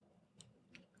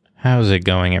How's it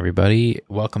going, everybody?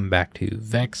 Welcome back to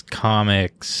Vex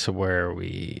Comics, where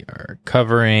we are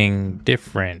covering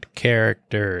different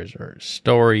characters or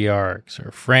story arcs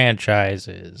or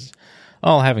franchises,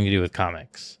 all having to do with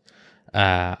comics.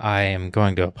 I am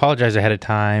going to apologize ahead of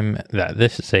time that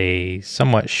this is a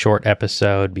somewhat short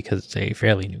episode because it's a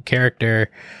fairly new character,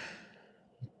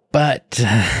 but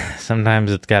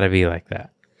sometimes it's got to be like that.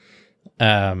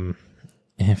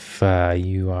 If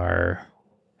you are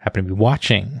happen to be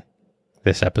watching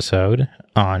this episode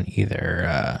on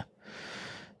either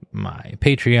my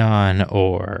Patreon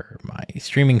or my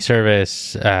streaming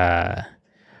service,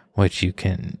 which you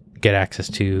can get access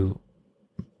to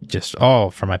just all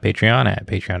from my Patreon at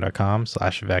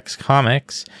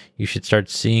patreon.com/VexComics. You should start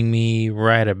seeing me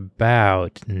right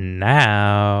about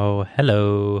now.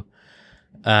 Hello.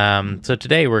 So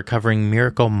today we're covering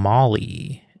Miracle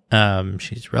Molly.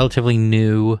 She's relatively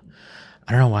new.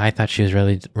 I don't know why I thought she was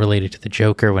really related to the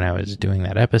Joker when I was doing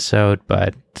that episode,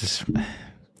 but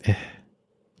they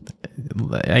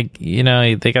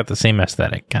got the same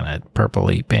aesthetic, kind of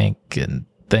purpley pink and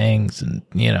things, and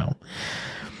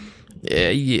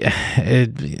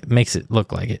it makes it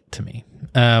look like it to me.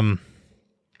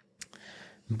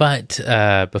 But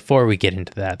before we get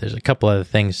into that, there's a couple other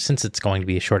things. Since it's going to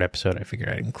be a short episode, I figured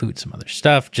I'd include some other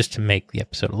stuff just to make the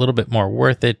episode a little bit more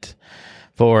worth it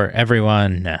for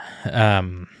everyone.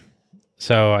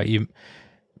 So you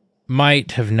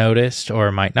might have noticed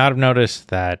or might not have noticed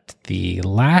that the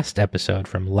last episode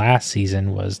from last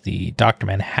season was the Dr.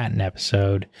 Manhattan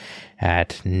episode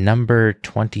at number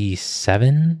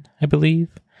 27, I believe.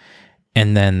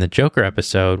 And then the Joker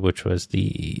episode, which was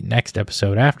the next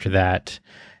episode after that,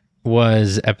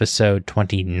 was episode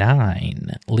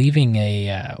 29, leaving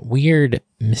a weird,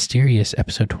 mysterious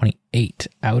episode 28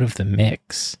 out of the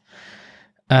mix.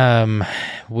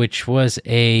 Which was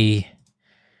a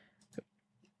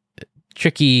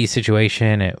tricky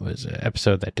situation. It was an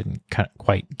episode that didn't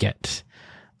quite get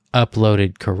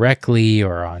uploaded correctly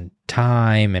or on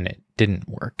time, and it didn't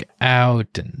work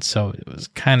out, and so it was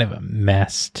kind of a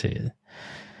mess to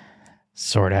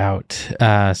sort out.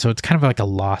 So it's kind of like a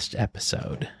lost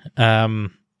episode. But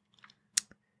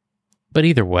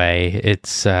either way,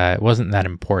 it wasn't that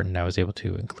important. I was able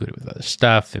to include it with other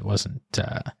stuff. It wasn't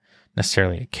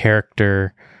necessarily a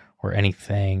character or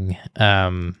anything.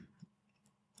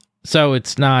 So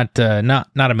it's not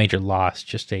a major loss,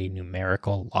 just a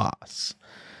numerical loss.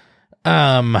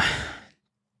 Either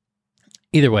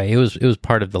way, it was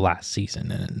part of the last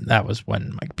season, and that was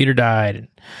when my computer died and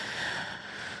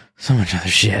so much other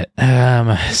shit.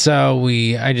 So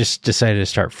I just decided to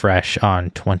start fresh on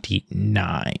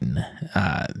 29.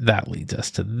 That leads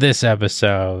us to this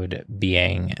episode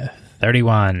being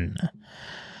 31.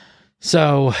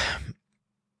 So,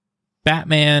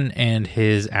 Batman and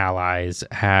his allies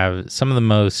have some of the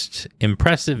most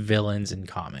impressive villains in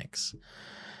comics.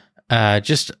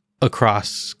 Just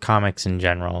across comics in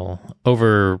general,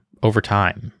 over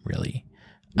time, really.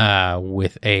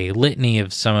 With a litany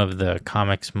of some of the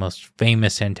comics' most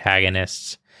famous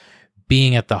antagonists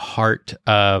being at the heart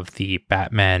of the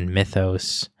Batman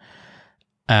mythos,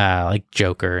 like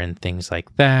Joker and things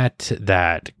like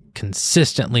that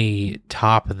consistently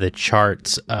top the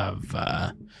charts of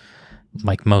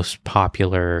like most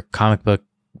popular comic book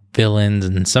villains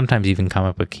and sometimes even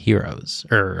comic book heroes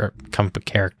or comic book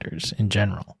characters in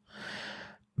general.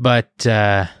 But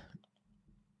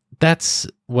that's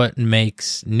what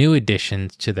makes new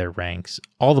additions to their ranks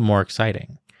all the more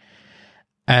exciting,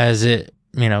 as it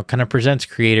kind of presents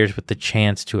creators with the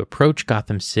chance to approach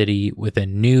Gotham City with a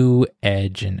new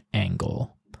edge and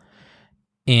angle.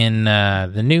 In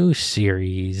the new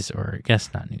series, or I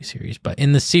guess not new series, but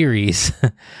in the series,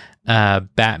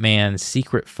 Batman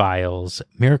Secret Files,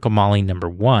 Miracle Molly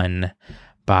 #1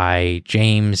 by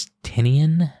James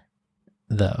Tynion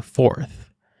IV.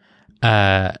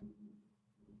 And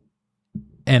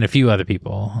a few other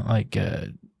people, like a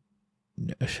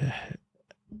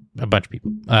bunch of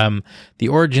people. The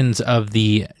origins of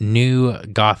the new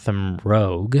Gotham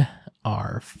Rogue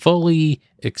are fully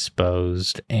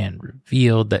exposed and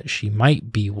revealed that she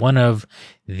might be one of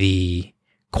the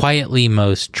quietly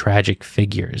most tragic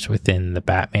figures within the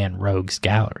Batman Rogues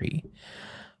gallery.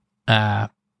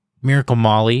 Miracle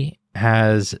Molly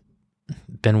has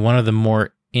been one of the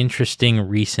more interesting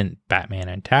recent Batman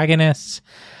antagonists,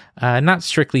 not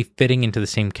strictly fitting into the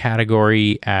same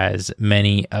category as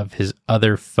many of his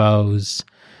other foes,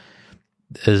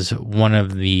 as one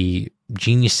of the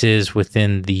geniuses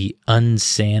within the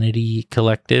Unsanity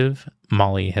Collective.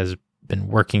 Molly has been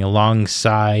working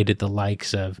alongside the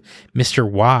likes of Mr.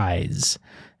 Wise,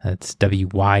 that's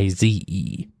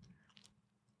Wyze,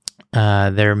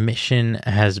 Their mission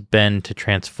has been to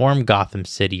transform Gotham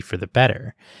City for the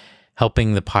better,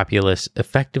 helping the populace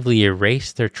effectively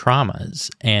erase their traumas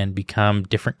and become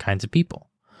different kinds of people.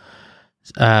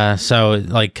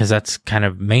 Because that's kind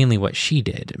of mainly what she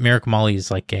did. Miracle Molly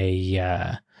is like she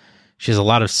has a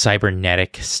lot of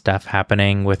cybernetic stuff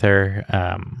happening with her.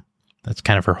 That's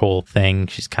kind of her whole thing.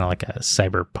 She's kind of like a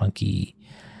cyberpunky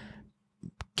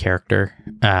character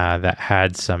that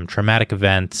had some traumatic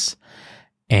events,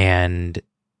 and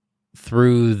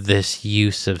through this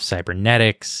use of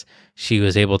cybernetics, she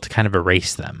was able to kind of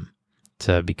erase them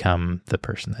to become the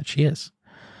person that she is.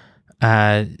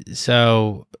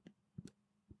 So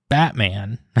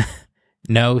Batman,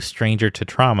 no stranger to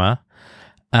trauma,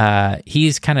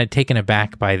 he's kind of taken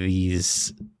aback by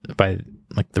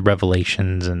like the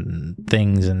revelations and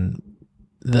things and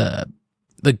the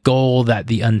goal that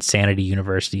the Unsanity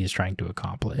University is trying to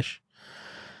accomplish.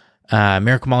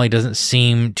 Miracle Molly doesn't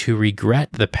seem to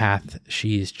regret the path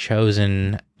she's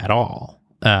chosen at all.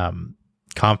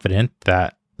 Confident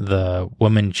that the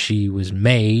woman she was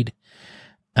made,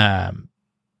 as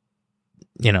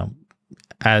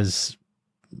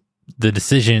the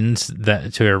decisions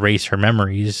that to erase her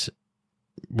memories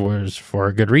was for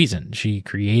a good reason. She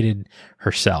created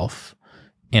herself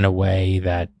in a way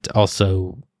that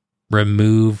also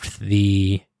removed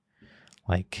the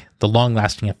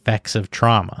long-lasting effects of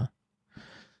trauma.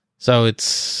 So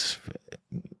it's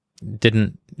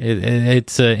an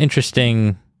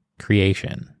interesting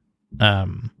creation.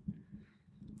 The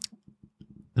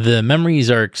memories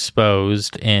are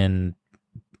exposed in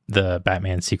the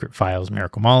Batman Secret Files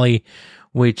Miracle Molly,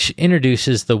 which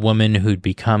introduces the woman who'd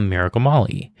become Miracle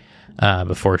Molly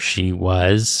before she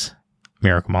was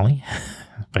Miracle Molly.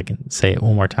 If I can say it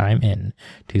one more time in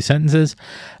 2 sentences.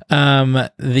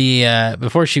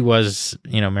 Before she was,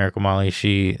 Miracle Molly,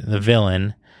 the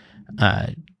villain,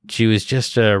 she was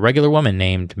just a regular woman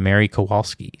named Mary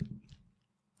Kowalski.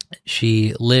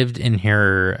 She lived in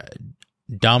her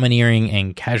domineering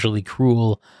and casually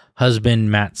cruel husband,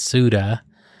 Matsuda,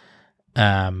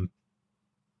 and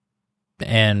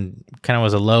kind of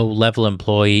was a low-level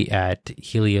employee at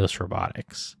Helios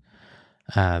Robotics.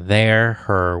 There,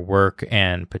 her work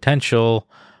and potential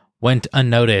went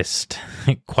unnoticed,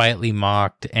 quietly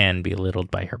mocked and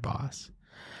belittled by her boss.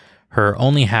 Her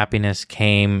only happiness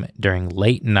came during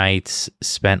late nights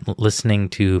spent listening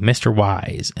to Mr.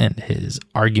 Wise and his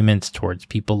arguments towards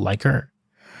people like her.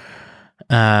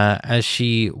 As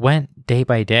she went day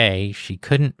by day, she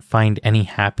couldn't find any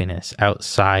happiness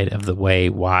outside of the way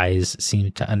Wise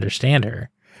seemed to understand her.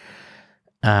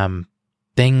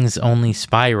 Things only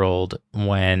spiraled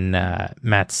when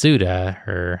Matsuda,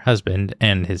 her husband,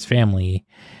 and his family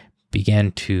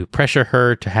began to pressure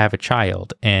her to have a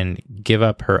child and give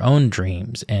up her own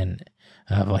dreams and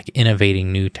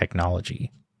innovating new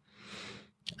technology.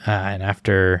 And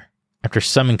after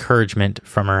some encouragement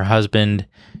from her husband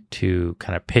to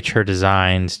kind of pitch her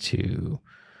designs to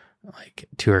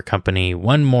her company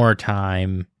one more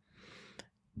time,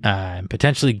 and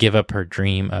potentially give up her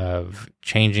dream of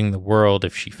changing the world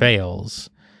if she fails,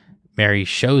 Mary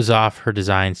shows off her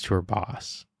designs to her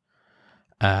boss.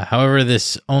 However,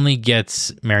 this only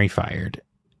gets Mary fired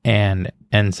and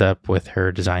ends up with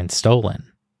her design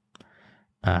stolen.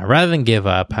 Rather than give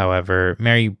up, however,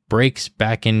 Mary breaks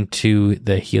back into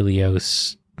the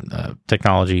Helios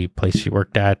technology place she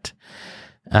worked at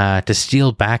to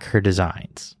steal back her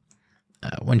designs.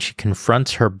 When she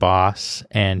confronts her boss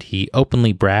and he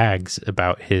openly brags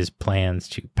about his plans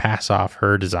to pass off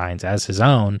her designs as his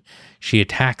own, she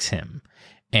attacks him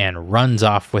and runs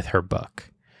off with her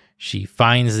book. She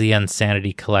finds the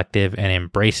Unsanity Collective and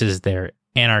embraces their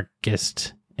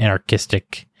anarchistic,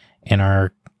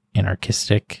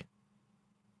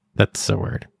 that's the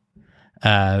word,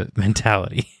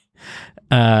 mentality.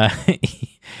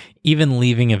 Even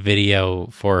leaving a video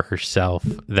for herself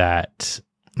that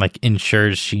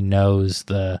ensures she knows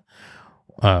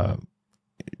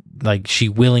she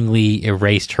willingly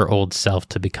erased her old self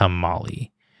to become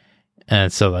Molly.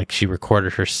 And so she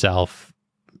recorded herself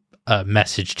a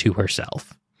message to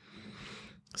herself.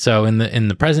 So in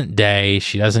the present day,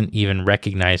 she doesn't even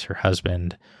recognize her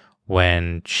husband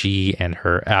when she and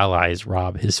her allies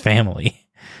rob his family.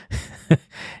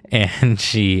 And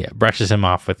she brushes him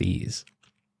off with ease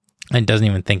and doesn't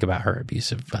even think about her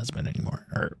abusive husband anymore.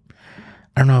 Or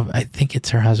I don't know. I think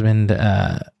it's her husband.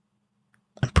 I'm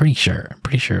pretty sure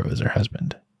it was her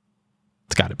husband.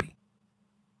 It's got to be.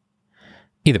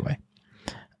 Either way,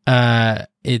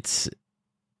 it's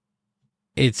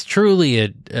truly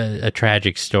a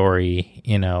tragic story,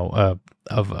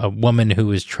 of a woman who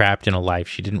was trapped in a life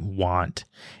she didn't want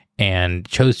and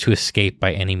chose to escape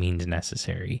by any means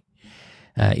necessary.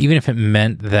 Even if it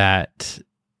meant that,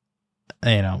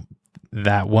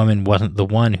 that woman wasn't the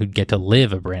one who'd get to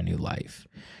live a brand new life.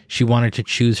 She wanted to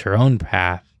choose her own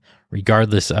path,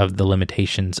 regardless of the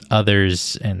limitations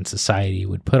others and society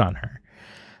would put on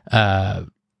her.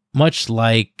 Much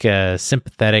like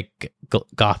sympathetic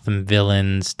Gotham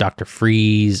villains Dr.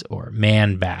 Freeze or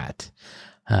Man-Bat,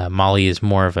 Molly is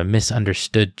more of a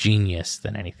misunderstood genius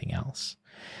than anything else.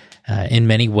 In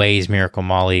many ways, Miracle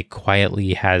Molly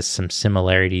quietly has some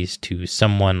similarities to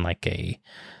someone like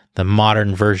the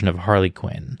modern version of Harley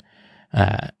Quinn,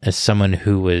 as someone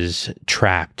who was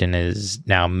trapped and is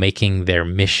now making their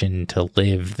mission to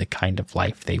live the kind of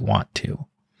life they want to.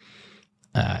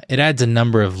 It adds a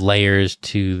number of layers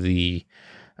to the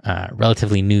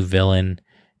relatively new villain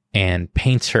and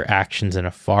paints her actions in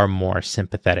a far more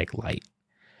sympathetic light.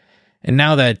 And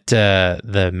now that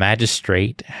the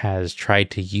Magistrate has tried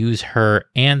to use her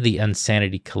and the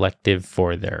Unsanity Collective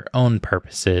for their own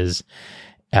purposes,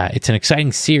 it's an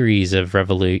exciting series of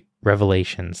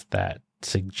revelations that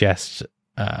suggests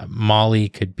Molly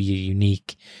could be a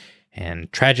unique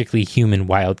and tragically human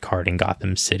wildcard in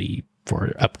Gotham City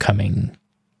for upcoming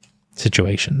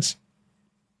situations,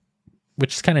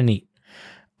 which is kind of neat.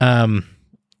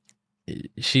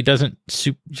 She doesn't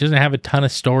have a ton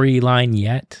of storyline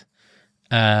yet.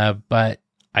 But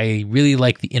I really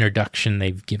like the introduction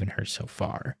they've given her so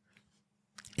far.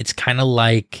 It's kind of a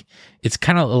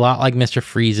lot like Mr.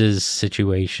 Freeze's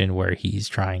situation where he's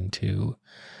trying to,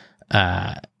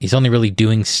 he's only really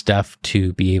doing stuff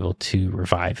to be able to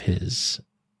revive his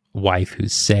wife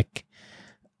who's sick.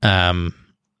 But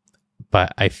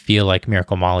I feel like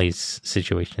Miracle Molly's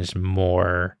situation is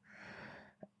more,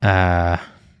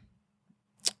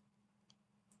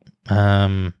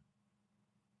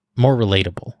 more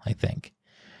relatable, I think,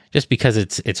 just because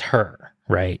it's her,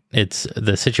 right? It's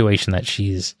the situation that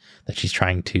she's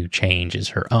trying to change is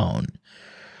her own,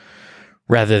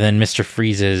 rather than Mr.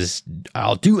 Freeze's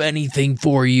 "I'll do anything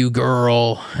for you,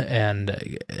 girl," and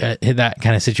that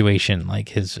kind of situation. Like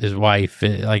his wife,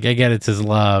 like I get it's his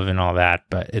love and all that,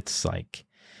 but it's like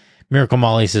Miracle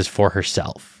Molly's is for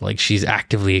herself. Like she's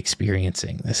actively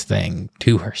experiencing this thing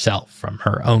to herself from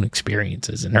her own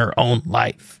experiences in her own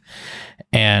life.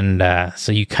 And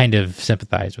so you kind of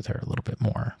sympathize with her a little bit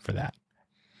more for that.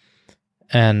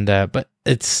 And but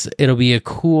it'll be a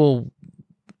cool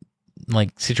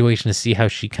like situation to see how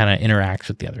she kind of interacts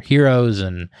with the other heroes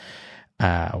and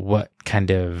what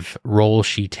kind of role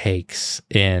she takes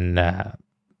in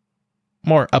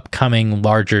more upcoming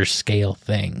larger scale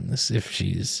things, if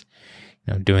she's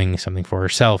doing something for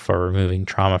herself or removing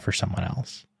trauma for someone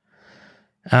else.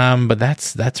 But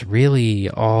that's really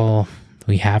all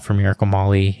we have for Miracle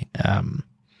Molly.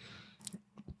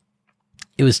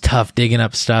 It was tough digging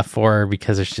up stuff for her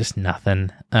because there's just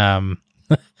nothing. I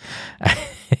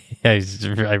was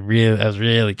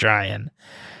really trying.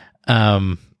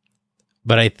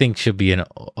 But I think she'll be an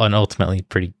ultimately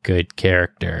pretty good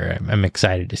character. I'm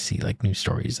excited to see like new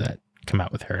stories that come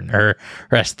out with her, and her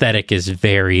aesthetic is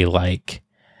very like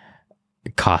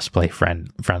cosplay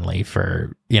friendly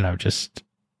for, just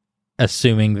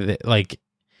assuming that like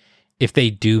if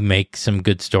they do make some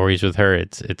good stories with her,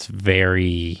 it's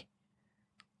very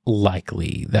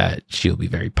likely that she'll be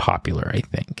very popular, I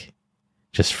think,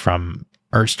 just from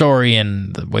her story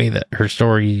and the way that her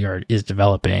story is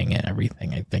developing and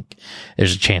everything. I think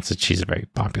there's a chance that she's a very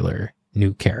popular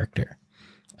new character,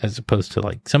 as opposed to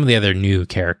like some of the other new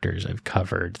characters I've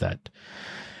covered that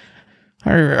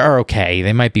are okay.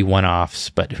 They might be one-offs,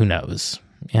 but who knows?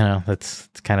 It's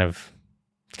kind of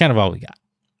all we got.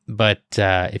 But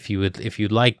if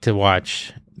you'd like to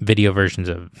watch video versions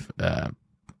of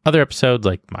other episodes,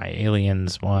 like my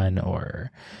Aliens one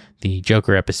or the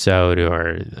Joker episode,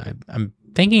 or I'm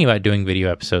thinking about doing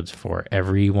video episodes for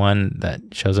everyone that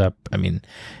shows up. I mean,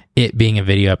 it being a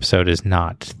video episode is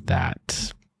not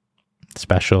that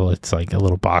special. It's like a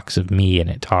little box of me and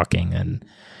it talking and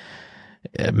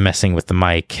messing with the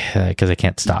mic because I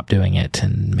can't stop doing it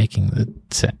and making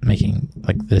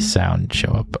like this sound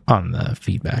show up on the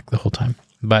feedback the whole time.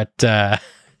 But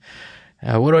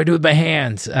what do I do with my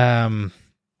hands?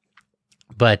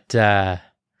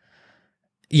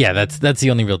 Yeah, that's the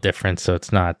only real difference. So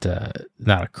it's not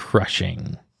a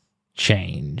crushing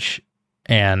change.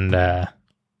 And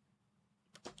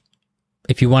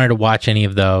if you wanted to watch any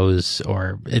of those,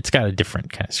 or it's got a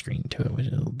different kind of screen to it, which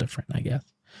is a little different, I guess.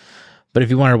 But if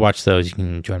you wanted to watch those, you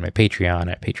can join my Patreon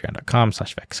at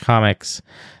patreon.com/VexComics.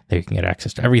 There you can get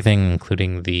access to everything,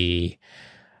 including the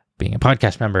being a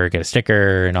podcast member, get a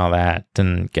sticker and all that,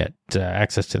 and get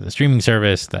access to the streaming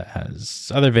service that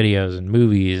has other videos and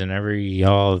movies and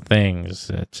all the things.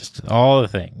 Just all the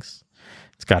things.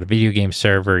 It's got a video game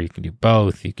server. You can do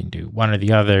both. You can do one or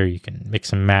the other. You can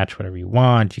mix and match whatever you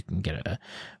want. You can get a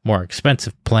more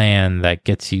expensive plan that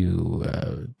gets you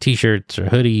t-shirts or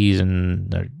hoodies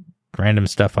and random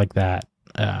stuff like that.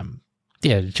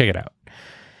 Yeah, check it out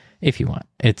if you want.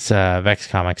 It's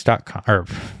vexcomics.com, or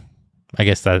I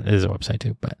guess that is a website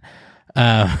too, but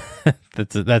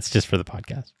that's just for the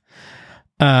podcast.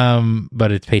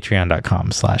 But it's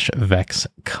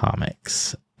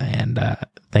patreon.com/vexcomics. And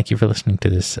thank you for listening to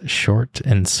this short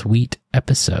and sweet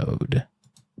episode.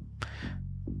 She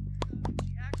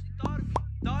actually thought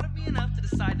of me enough to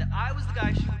decide that I was the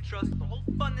guy she would trust with the whole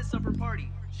funness of her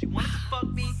party. She wanted to fuck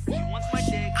me. She wants my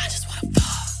dick. I just want to fuck.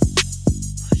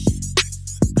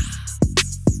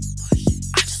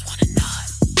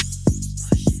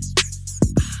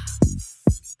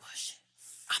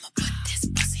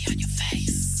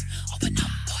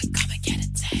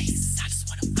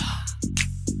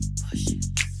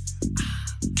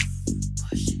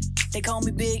 They call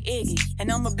me Big Iggy, and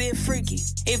I'm a bit freaky.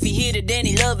 If he hit it, then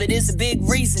he love it, it's a big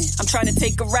reason. I'm trying to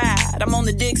take a ride, I'm on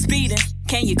the dick speeding.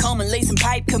 Can you come and lay some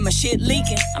pipe, cause my shit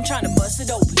leaking? I'm trying to bust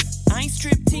it open, I ain't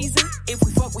strip teasing. If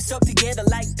we fuck, we stuck together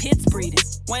like pits breeding.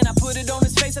 When I put it on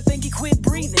his face, I think he quit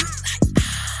breathing.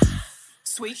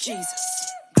 Sweet Jesus,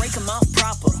 break him off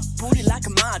proper, booty like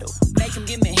a model. Make him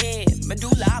give me head,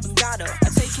 medulla oblongata. I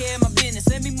take care of my business,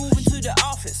 let me move into the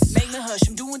office. Make me hush,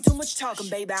 I'm doing too much talking,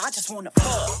 baby, I just wanna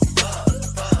fuck.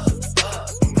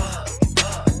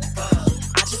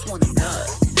 I just wanna nut.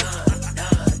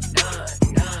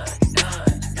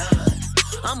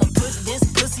 I'ma put this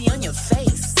pussy on your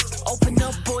face. Open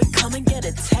up, boy, come and get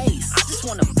a taste. I just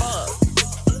wanna fuck.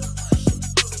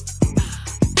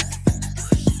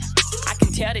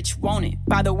 Tell that you want it,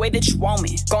 by the way that you want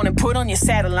me. Gonna put on your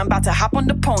saddle, I'm about to hop on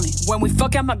the pony. When we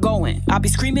fuck, am I going? I'll be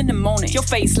screaming and moaning. Your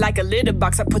face like a litter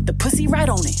box, I put the pussy right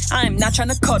on it. I am not trying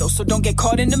to cuddle, so don't get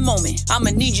caught in the moment.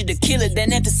 I'ma need you to kill it, then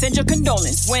have to send your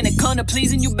condolence. When it comes to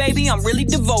pleasing you, baby, I'm really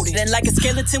devoted. Then like a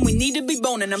skeleton, we need to be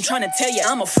boning. I'm trying to tell you,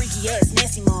 I'm a freaky ass,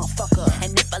 nasty motherfucker.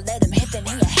 And if I let him hit, then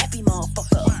he a happy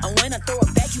motherfucker. And when I throw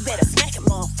it back, you better smack it,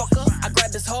 motherfucker. I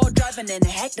grab his hard drive and then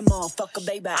hack the motherfucker,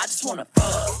 baby. I just wanna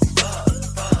fuck.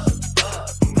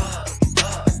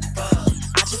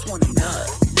 I just wanna nut.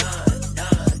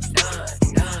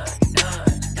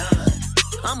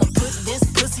 I'ma put this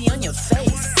pussy on your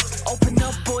face. Open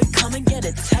up, boy, come and get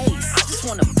a taste. I just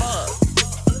wanna fuck.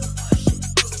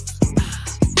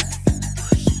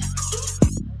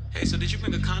 Hey, so did you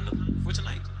bring a condom for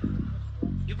tonight?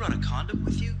 You brought a condom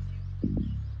with you?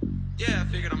 Yeah, I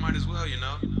figured I might as well, you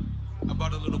know. I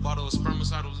bought a little bottle of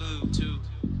spermicidal lube, too.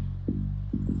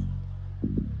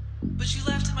 But you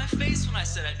laughed in my face when I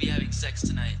said I'd be having sex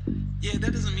tonight. Yeah,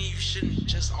 that doesn't mean you shouldn't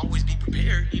just always be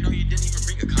prepared. You know, you didn't even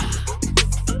bring a condom.